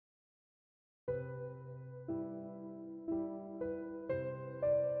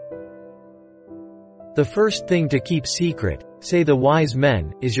The first thing to keep secret, say the wise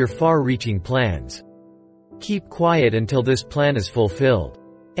men, is your far-reaching plans. Keep quiet until this plan is fulfilled.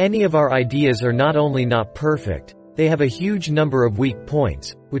 Any of our ideas are not only not perfect, they have a huge number of weak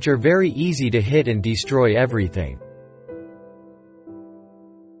points, which are very easy to hit and destroy everything.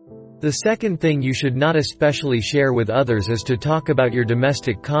 The second thing you should not especially share with others is to talk about your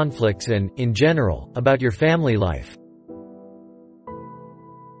domestic conflicts and, in general, about your family life.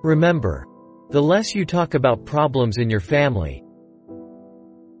 Remember, the less you talk about problems in your family,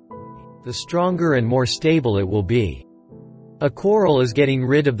 the stronger and more stable it will be. A quarrel is getting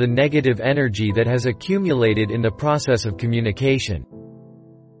rid of the negative energy that has accumulated in the process of communication.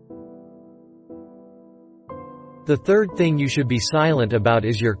 The third thing you should be silent about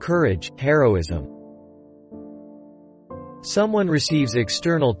is your courage, heroism. Someone receives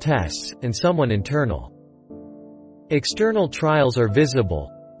external tests, and someone internal. External trials are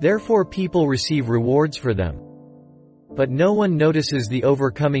visible, therefore people receive rewards for them. But no one notices the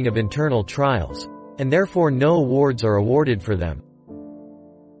overcoming of internal trials, and therefore no awards are awarded for them.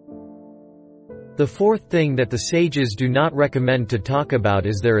 The fourth thing that the sages do not recommend to talk about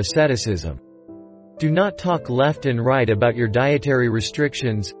is their asceticism. Do not talk left and right about your dietary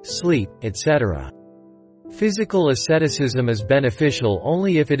restrictions, sleep, etc. Physical asceticism is beneficial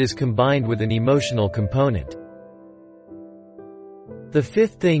only if it is combined with an emotional component. The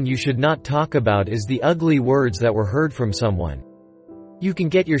fifth thing you should not talk about is the ugly words that were heard from someone. You can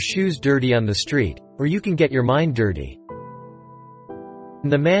get your shoes dirty on the street, or you can get your mind dirty.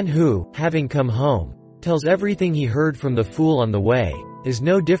 The man who, having come home, tells everything he heard from the fool on the way, is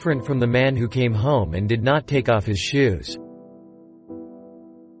no different from the man who came home and did not take off his shoes.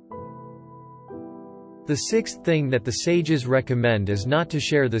 The sixth thing that the sages recommend is not to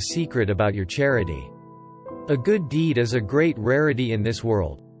share the secret about your charity. A good deed is a great rarity in this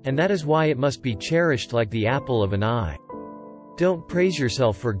world, and that is why it must be cherished like the apple of an eye. Don't praise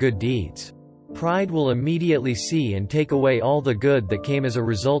yourself for good deeds. Pride will immediately see and take away all the good that came as a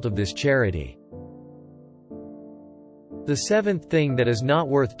result of this charity. The seventh thing that is not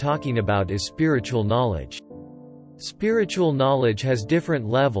worth talking about is spiritual knowledge. Spiritual knowledge has different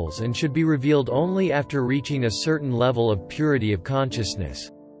levels and should be revealed only after reaching a certain level of purity of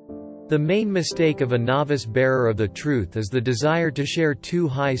consciousness. The main mistake of a novice bearer of the truth is the desire to share too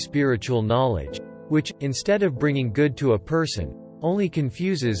high spiritual knowledge, which, instead of bringing good to a person, only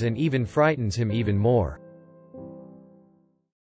confuses and even frightens him even more.